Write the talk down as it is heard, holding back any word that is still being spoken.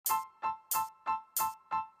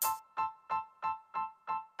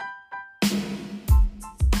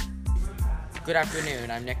Good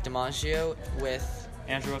afternoon. I'm Nick DiMaggio with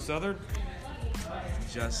Andrew Southard.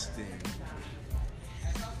 Justin.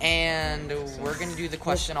 and we're going to do the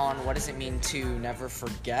question on what does it mean to never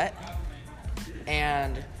forget.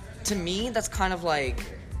 And to me, that's kind of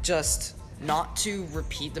like just not to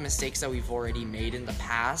repeat the mistakes that we've already made in the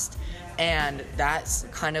past. And that's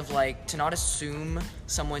kind of like to not assume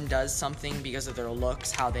someone does something because of their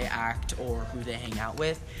looks, how they act, or who they hang out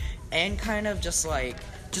with. And kind of just like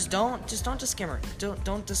don't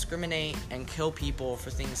discriminate and kill people for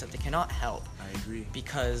things that they cannot help. I agree.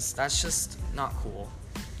 Because that's just not cool.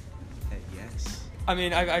 Yes. I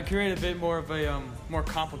mean, I created a bit more of a more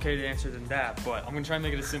complicated answer than that, but I'm going to try and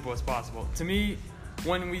make it as simple as possible. To me,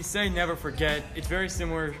 when we say never forget, it's very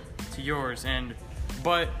similar to yours,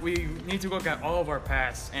 but we need to look at all of our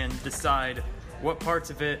past and decide what parts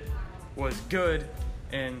of it was good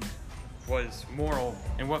and was moral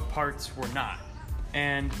and what parts were not.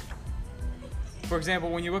 And for example,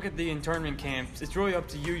 when you look at the internment camps, it's really up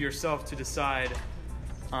to you yourself to decide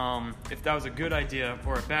if that was a good idea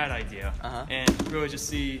or a bad idea, and really just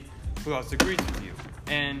see who else agrees with you.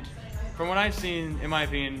 And from what I've seen, in my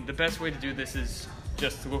opinion, the best way to do this is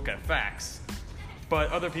just to look at facts. But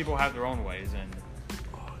other people have their own ways, and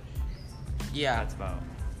Yeah. that's about.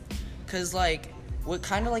 Because, like,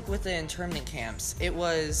 with the internment camps, it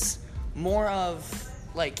was more of,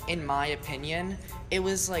 like, in my opinion, it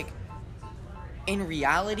was, like, in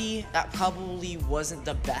reality, that probably wasn't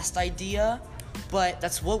the best idea, but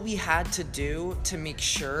that's what we had to do to make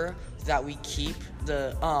sure that we keep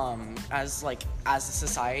the, as a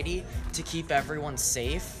society, to keep everyone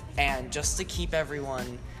safe, and just to keep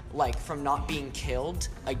everyone, like, from not being killed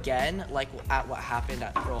again, like, at what happened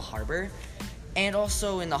at Pearl Harbor. And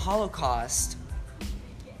also in the Holocaust,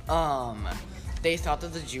 they thought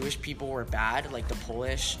that the Jewish people were bad, like the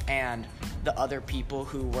Polish and the other people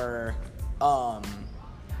who were,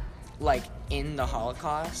 like, in the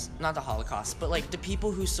Holocaust, not the Holocaust, but, like, the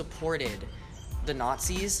people who supported the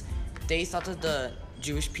Nazis, they thought that the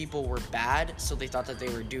Jewish people were bad, so they thought that they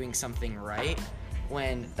were doing something right,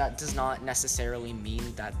 when that does not necessarily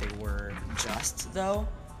mean that they were just, though.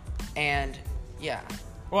 And, yeah.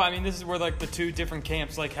 Well, I mean, this is where, like, the two different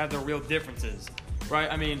camps, like, have their real differences,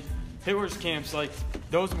 right? I mean, Hitler's camps, like,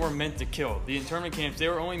 those were meant to kill. The internment camps, they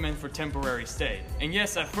were only meant for temporary stay. And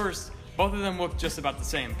yes, at first, both of them looked just about the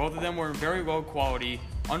same. Both of them were in very low quality,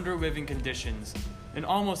 under living conditions, and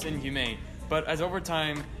almost inhumane. But as over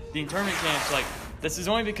time, the internment camps, like, this is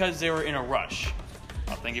only because they were in a rush.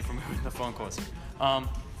 Oh, thank you for moving the phone closer.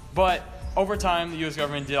 But over time, the U.S.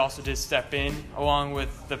 government did step in, along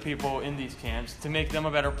with the people in these camps, to make them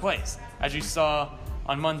a better place. As you saw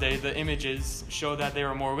on Monday, the images show that they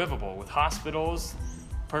were more livable, with hospitals,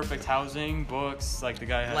 perfect housing, books, like the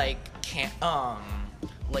guy had.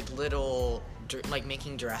 Like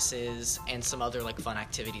making dresses and some other, like, fun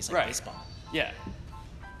activities like Right. baseball. Yeah,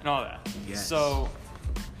 and all that. Yes. So,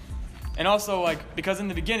 and also, like, because in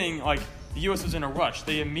the beginning, like, the U.S. was in a rush.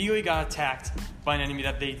 They immediately got attacked by an enemy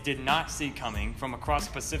that they did not see coming from across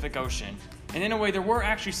the Pacific Ocean. And in a way, there were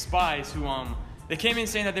actually spies who, they came in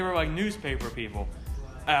saying that they were, like, newspaper people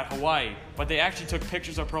at Hawaii, but they actually took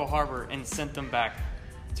pictures of Pearl Harbor and sent them back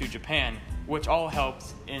to Japan, which all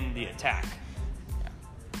helped in the attack.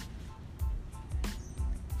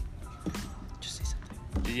 Just say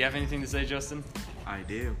something. Do you have anything to say, Justin? I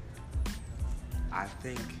do. I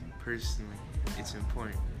think, personally, it's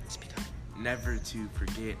important Speak up. never to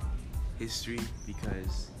forget history,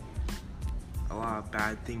 because a lot of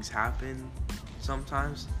bad things happen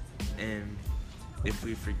sometimes, and if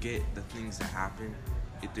we forget the things that happen,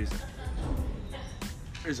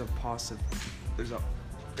 there's a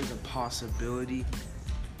possibility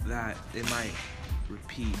that it might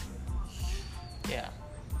repeat. Yeah.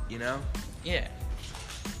 You know, Yeah.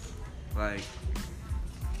 like,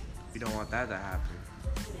 we don't want that to happen.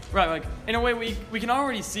 Right, like, in a way, we can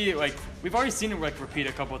already see it, like, we've already seen it, like, repeat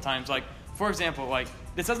a couple of times. Like, for example, like,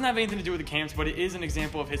 this doesn't have anything to do with the camps, but it is an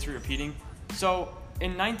example of history repeating. So,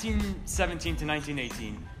 in 1917 to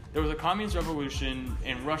 1918, there was a communist revolution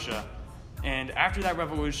in Russia, and after that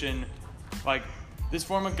revolution, like, this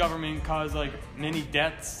form of government caused, like, many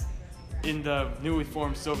deaths in the newly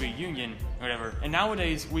formed Soviet Union, or whatever. And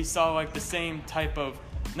nowadays, we saw, like, the same type of,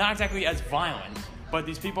 not exactly as violent, but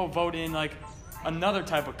these people vote in, like, another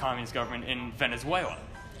type of communist government in Venezuela.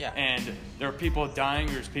 Yeah. And there are people dying,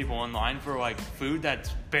 there's people in line for, like, food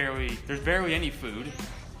there's barely any food,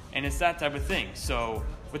 and it's that type of thing. So,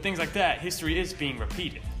 with things like that, history is being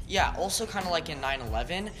repeated. Yeah, also kind of like in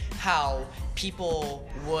 9/11, how people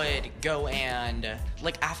would go and,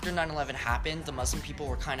 like, after 9/11 happened, the Muslim people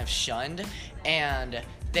were kind of shunned, and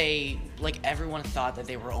they like everyone thought that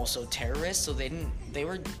they were also terrorists, so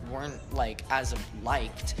weren't like as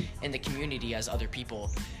liked in the community as other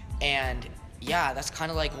people. And yeah, that's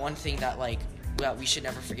kind of like one thing that like that we should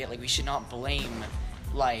never forget. Like we should not blame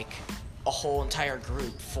like a whole entire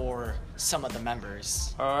group for some of the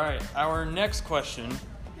members. All right, our next question,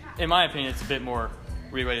 in my opinion, it's a bit more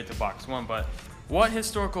related to box one, but what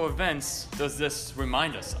historical events does this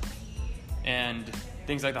remind us of? And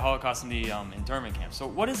things like the Holocaust and the internment camps. So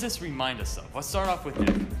what does this remind us of? Let's start off with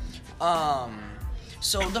Nick.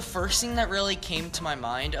 So the first thing that really came to my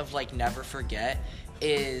mind of like never forget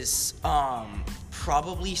is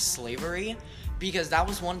probably slavery, because that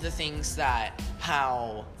was one of the things that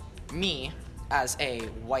how me as a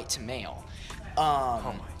white male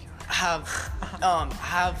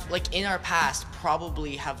have like in our past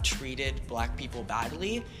probably have treated black people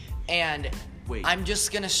badly. And Wait. I'm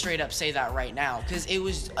just gonna straight up say that right now, because it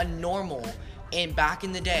was a normal back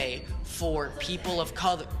in the day for people of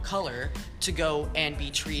color to go and be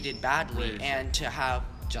treated badly. Wait. And to have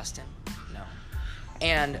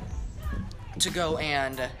and to go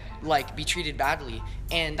and like be treated badly.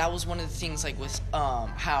 And that was one of the things like with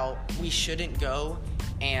how we shouldn't go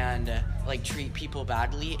and like treat people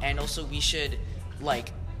badly, and also we should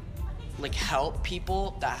like help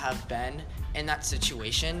people that have been in that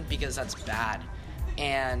situation, because that's bad.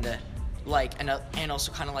 And like and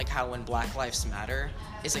also kind of like how when Black Lives Matter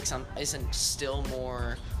is like isn't still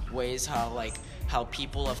more ways how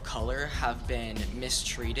people of color have been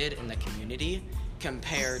mistreated in the community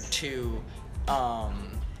compared to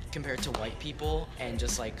white people and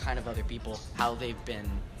just like kind of other people, how they've been.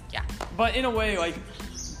 Yeah. But in a way, like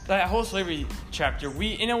that whole slavery chapter,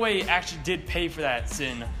 we in a way actually did pay for that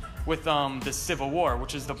sin with the Civil War,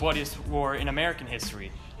 which is the bloodiest war in American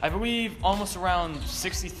history. I believe almost around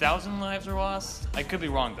 60,000 lives were lost. I could be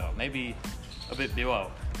wrong though, maybe a bit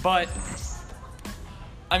below. But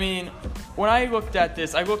I mean, when I looked at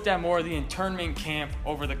this, I looked at more of the internment camp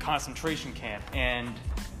over the concentration camp, and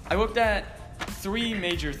I looked at three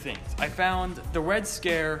major things. I found the Red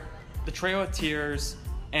Scare, the Trail of Tears,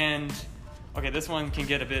 and okay, this one can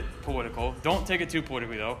get a bit political. Don't take it too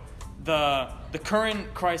politically though. The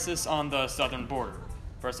current crisis on the southern border,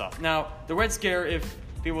 first off. Now, the Red Scare, if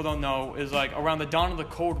people don't know, is like around the dawn of the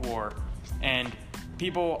Cold War, and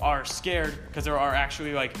people are scared because there are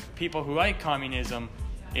actually like people who like communism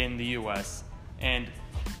in the US, and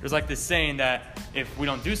there's like this saying that if we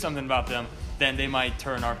don't do something about them, then they might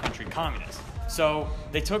turn our country communist. So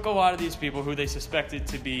they took a lot of these people who they suspected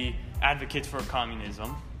to be advocates for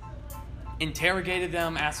communism, interrogated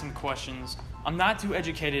them, asked them questions. I'm not too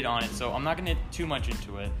educated on it, so I'm not going to get too much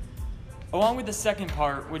into it. Along with the second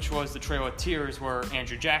part, which was the Trail of Tears, where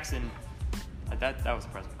Andrew Jackson, that was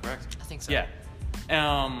the president, correct? I think so. Yeah.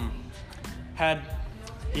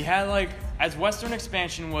 He had like, as Western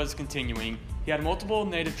expansion was continuing, he had multiple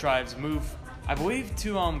native tribes move, I believe,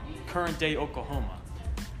 to current day Oklahoma,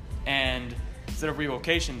 and instead of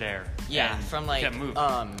relocation there. Yeah, and from like kept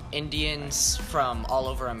moving. Indians from all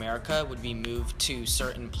over America would be moved to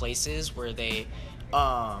certain places where they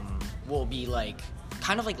will be like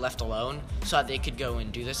kind of like left alone so that they could go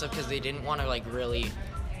and do this stuff, because they didn't want to like really,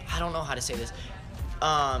 I don't know how to say this.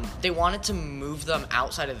 They wanted to move them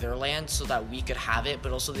outside of their land so that we could have it,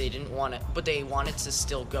 but also they didn't want it, but they wanted to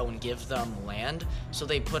still go and give them land, so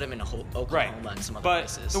they put them in Oklahoma and some other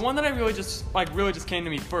places. The one that I really just came to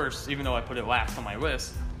me first, even though I put it last on my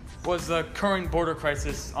list, was the current border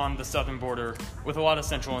crisis on the southern border with a lot of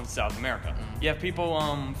Central and South America. Mm-hmm. You have people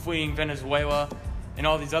fleeing Venezuela and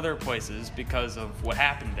all these other places because of what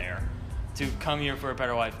happened there to come here for a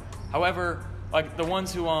better life. However, like the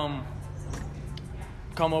ones who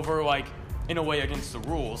come over like in a way against the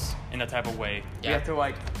rules in a type of way, you have to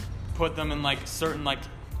like put them in like certain like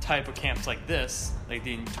type of camps like this, like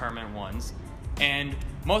the internment ones, and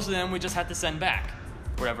most of them we just had to send back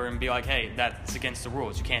whatever and be like, hey, that's against the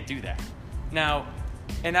rules, you can't do that. Now,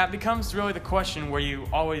 and that becomes really the question where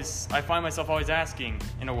I find myself always asking,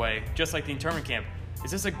 in a way, just like the internment camp,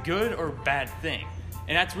 is this a good or bad thing?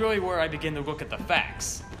 And that's really where I begin to look at the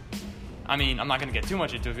facts. I mean, I'm not going to get too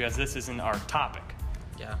much into it because this isn't our topic.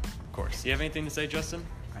 Yeah. Of course. Do you have anything to say, Justin?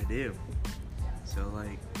 I do. So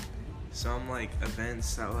like some like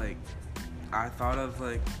events that like I thought of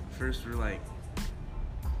like first were like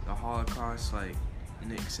the Holocaust. Like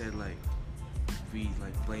Nick said, like we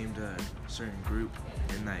like blamed a certain group,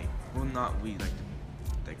 and like not we,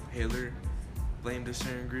 like Hitler blamed a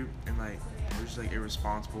certain group, and like we're just like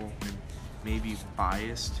irresponsible and maybe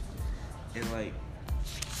biased. And like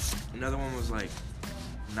another one was like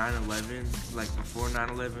 9/11. Like before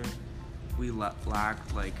 9/11, we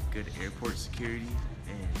lacked like good airport security,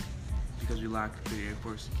 and because we lacked good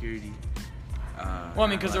airport security. Well, I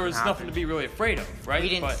mean, because there was nothing to be really afraid of, right? We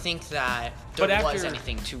didn't think that there but was after-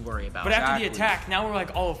 anything to worry about. But after the Exactly. attack, now we're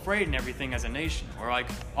like all afraid and everything as a nation. We're like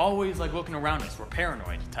always like looking around us. We're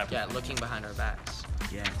paranoid type Yeah, of thing. looking behind our backs.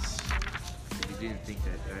 Yes. We didn't think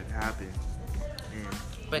that that happened. And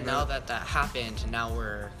But now that happened, now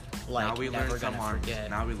we're like now we never learned from gonna our forget.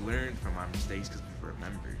 now we learned from our mistakes because we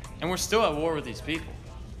remembered. And we're still at war with these people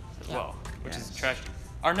as Yeah. well, which is Yes. tragic.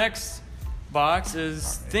 Our next box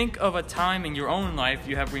is think of a time in your own life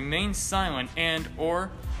you have remained silent and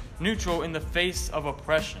or neutral in the face of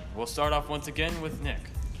oppression. We'll start off once again with Nick.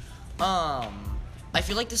 I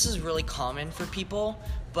feel like this is really common for people,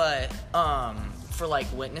 but for like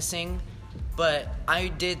witnessing. But I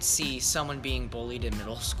did see someone being bullied in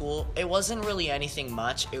middle school. It wasn't really anything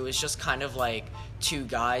much. It was just kind of like two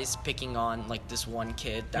guys picking on like this one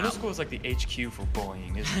kid. That Middle school is like the HQ for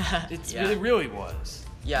bullying, isn't it? Yeah. It really was.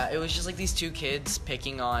 Yeah, it was just like these two kids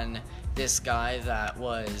picking on this guy that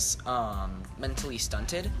was mentally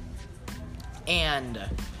stunted. And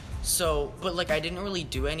so, but like I didn't really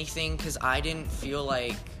do anything because I didn't feel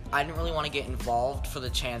like, I didn't really want to get involved for the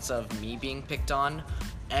chance of me being picked on.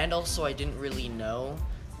 And also I didn't really know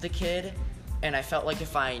the kid. And I felt like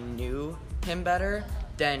if I knew him better,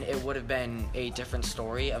 then it would have been a different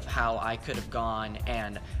story of how I could have gone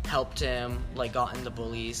and helped him, like gotten the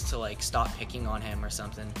bullies to like stop picking on him or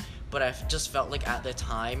something. But I just felt like at the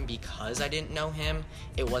time, because I didn't know him,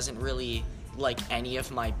 it wasn't really like any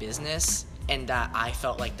of my business, and that I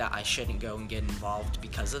felt like that I shouldn't go and get involved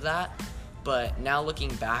because of that. But now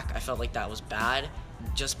looking back, I felt like that was bad.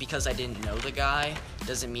 Just because I didn't know the guy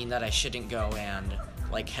doesn't mean that I shouldn't go and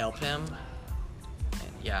like help him.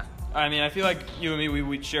 And, yeah. I mean, I feel like you and me,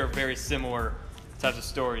 we share very similar types of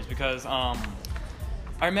stories because I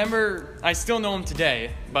remember, I still know him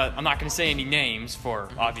today, but I'm not going to say any names for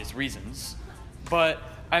obvious reasons. But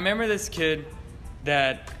I remember this kid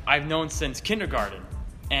that I've known since kindergarten,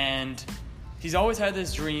 and he's always had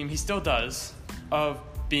this dream, he still does, of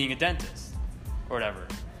being a dentist or whatever.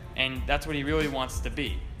 And that's what he really wants to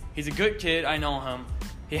be. He's a good kid, I know him.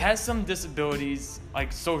 He has some disabilities,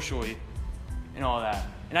 like socially and all that.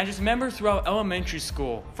 And I just remember throughout elementary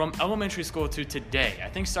school, from elementary school to today, I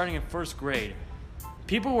think starting in first grade,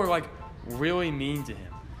 people were like really mean to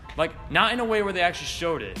him. Like, not in a way where they actually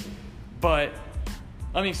showed it, but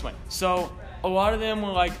let me explain. So, a lot of them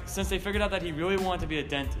were like, since they figured out that he really wanted to be a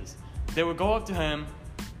dentist, they would go up to him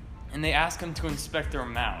and they ask him to inspect their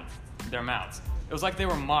mouths. It was like they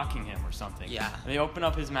were mocking him or something. Yeah. And they open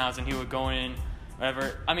up his mouth and he would go in,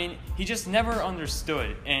 whatever. I mean, he just never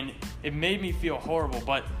understood, and it made me feel horrible,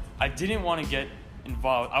 but I didn't want to get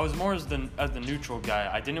involved. I was more as the neutral guy.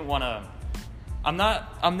 I didn't want to,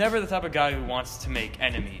 I'm never the type of guy who wants to make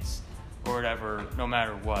enemies or whatever, no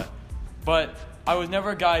matter what. But I was never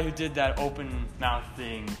a guy who did that open mouth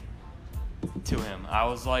thing to him. I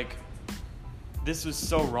was like, this was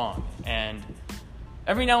so wrong. And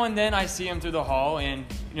every now and then I see him through the hall, and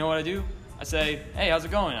you know what I do? I say, hey, how's it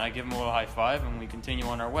going? I give him a little high five, and we continue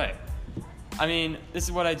on our way. I mean, this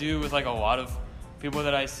is what I do with like a lot of people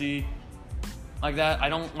that I see like that. I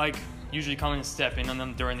don't like usually come and step in on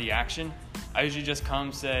them during the action. I usually just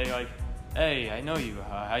come say like, hey, I know you.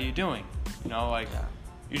 How you doing? You know, like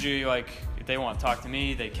usually like if they want to talk to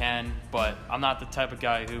me, they can. But I'm not the type of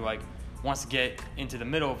guy who like wants to get into the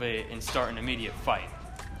middle of it and start an immediate fight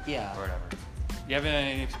Yeah. or whatever. You have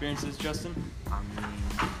any experiences, Justin? I mean,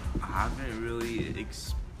 I haven't really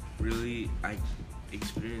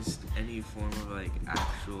experienced any form of like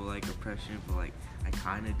actual like oppression, but like I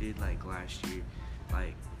kind of did like last year,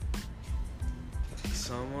 like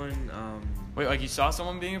someone Wait, like you saw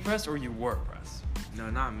someone being oppressed, or you were oppressed? no,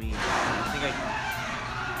 not me.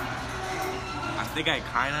 I think I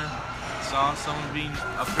kind of saw someone being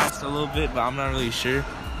oppressed a little bit, but I'm not really sure.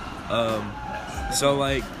 So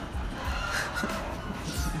like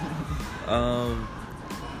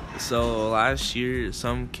so last year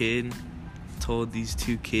some kid told these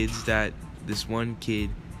two kids that this one kid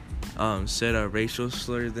said a racial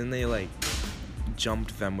slur. Then they like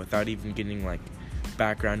jumped them without even getting like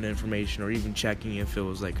background information or even checking if it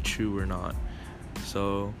was like true or not.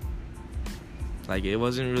 So like it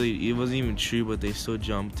wasn't even true, but they still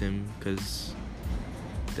jumped him because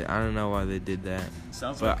I don't know why they did that.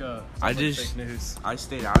 Sounds But like just fake news. I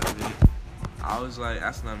stayed out of it. I was like,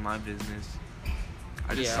 that's none of my business.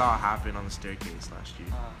 I just saw it happen on the staircase last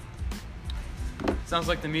year. Sounds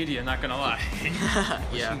like the media, not gonna lie.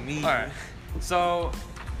 Yeah. What you mean? All right. So,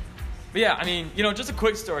 but yeah, I mean, you know, just a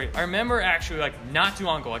quick story. I remember actually, like, not too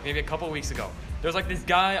long ago, like maybe a couple weeks ago, there was like this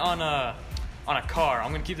guy on on a car.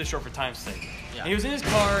 I'm gonna keep this short for time's sake. Yeah. And he was in his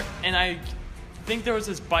car, and I think there was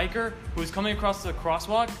this biker who was coming across the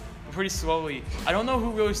crosswalk pretty slowly. I don't know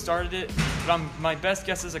who really started it, but my best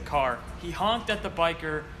guess is a car. He honked at the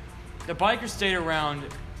biker. The biker stayed around,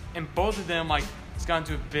 and both of them it's got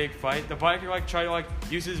into a big fight. The biker tried to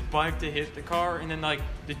use his bike to hit the car, and then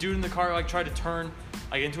the dude in the car tried to turn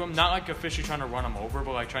into him, not officially trying to run him over,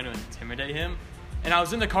 but trying to intimidate him. And I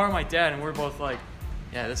was in the car with my dad, and we were both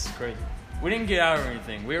yeah, this is crazy. We didn't get out or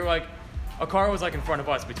anything. We were a car was in front of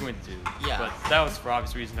us between the two. Yeah. But that was for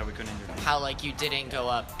obvious reasons that we couldn't intervene. How you didn't go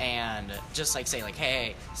up and just say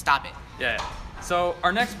hey, stop it. Yeah. So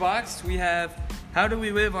our next box we have how do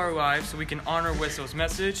we live our lives so we can honor Whistle's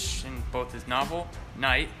message in both his novel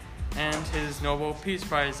Night and his Nobel Peace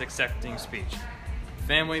Prize accepting speech.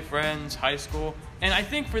 Family, friends, high school, and I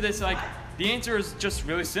think for this the answer is just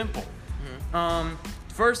really simple. Mm-hmm.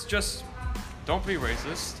 First, just don't be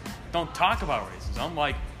racist. Don't talk about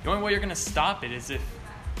racism. The only way you're gonna stop it is if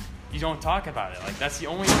you don't talk about it. That's the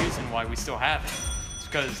only reason why we still have it. It's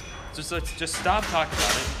because just stop talking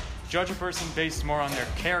about it. Judge a person based more on their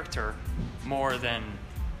character more than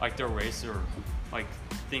their race or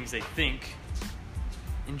things they think,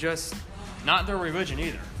 and just not their religion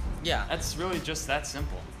either. Yeah. That's really just that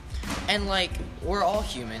simple. And we're all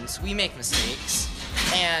humans. We make mistakes.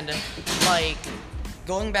 And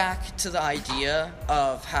going back to the idea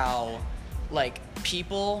of how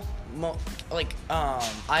people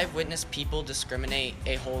I've witnessed people discriminate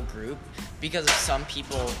a whole group because of some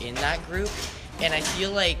people in that group, and I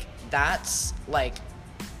feel that's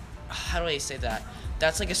how do I say that?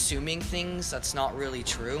 That's assuming things that's not really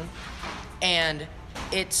true, and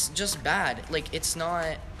it's just bad. It's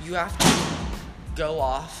not. You have to go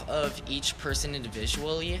off of each person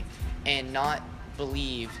individually and not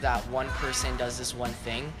believe that one person does this one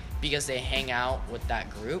thing because they hang out with that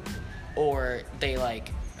group or they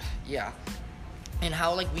yeah. And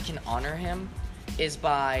how we can honor him is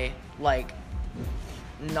by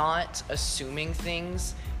not assuming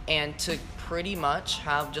things and to pretty much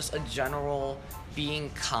have just a general being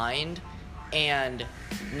kind and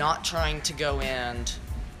not trying to go and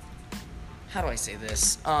how do I say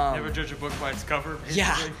this? Never judge a book by its cover, basically.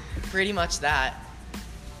 Yeah, pretty much that.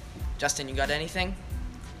 Justin, you got anything?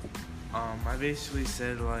 I basically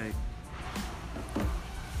said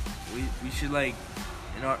we should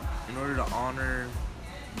in order to honor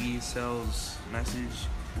Wiesel's message,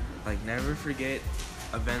 never forget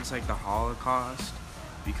events like the Holocaust,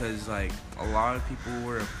 because a lot of people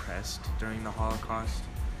were oppressed during the Holocaust,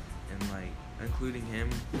 and including him,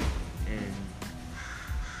 and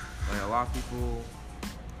a lot of people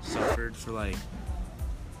suffered for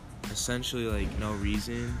essentially no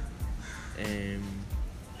reason, and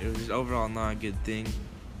it was just overall not a good thing.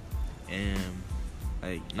 And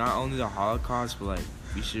not only the Holocaust, but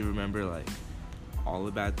we should remember all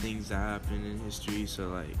the bad things that happened in history,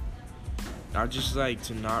 so not just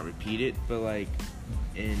to not repeat it, but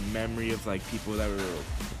in memory of people that were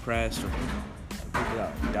oppressed or people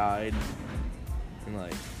that died,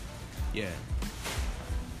 and yeah.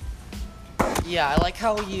 Yeah, I like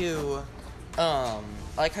how you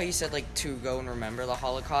said to go and remember the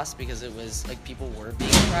Holocaust because it was people were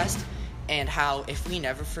being oppressed, and how if we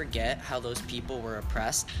never forget how those people were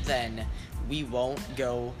oppressed, then we won't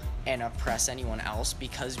go and oppress anyone else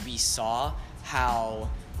because we saw how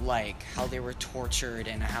they were tortured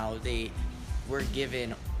and how they were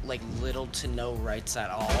given little to no rights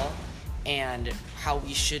at all, and how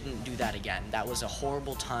we shouldn't do that again. That was a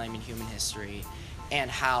horrible time in human history, and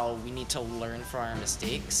how we need to learn from our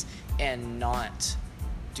mistakes and not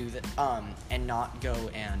do that, and not go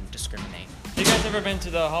and discriminate. You guys ever been to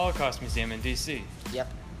the Holocaust Museum in DC? Yep.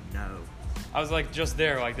 No. I was just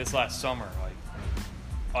there this last summer.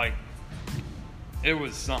 It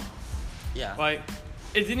was something. Yeah.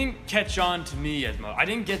 It didn't catch on to me as much. I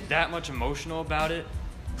didn't get that much emotional about it,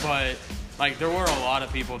 but there were a lot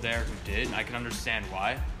of people there who did, and I can understand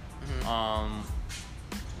why. Mm-hmm.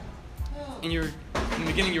 And in the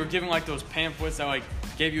beginning, you were given like those pamphlets that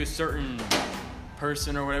gave you a certain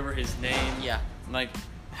person or whatever, his name. Yeah. I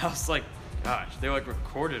was gosh, they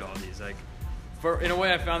recorded all these. In a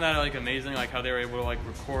way, I found that amazing, how they were able to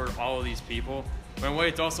record all of these people. But in a way,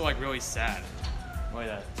 it's also really sad. In a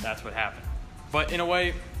way, that's what happened. But in a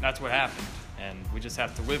way, that's what happened, and we just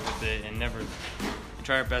have to live with it and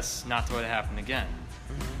try our best not to let it happen again.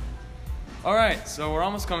 Mm-hmm. All right, so we're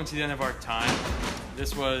almost coming to the end of our time.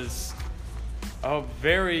 This was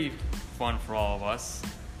very fun for all of us.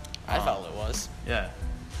 I felt it was. Yeah.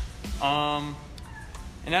 And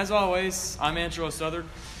as always, I'm Angelo Southard.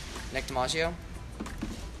 Nick DiMaggio.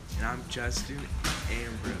 And I'm Justin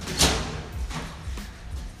Ambrose.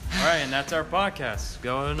 right, and that's our podcast.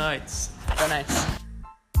 Go Knights. Go Knights.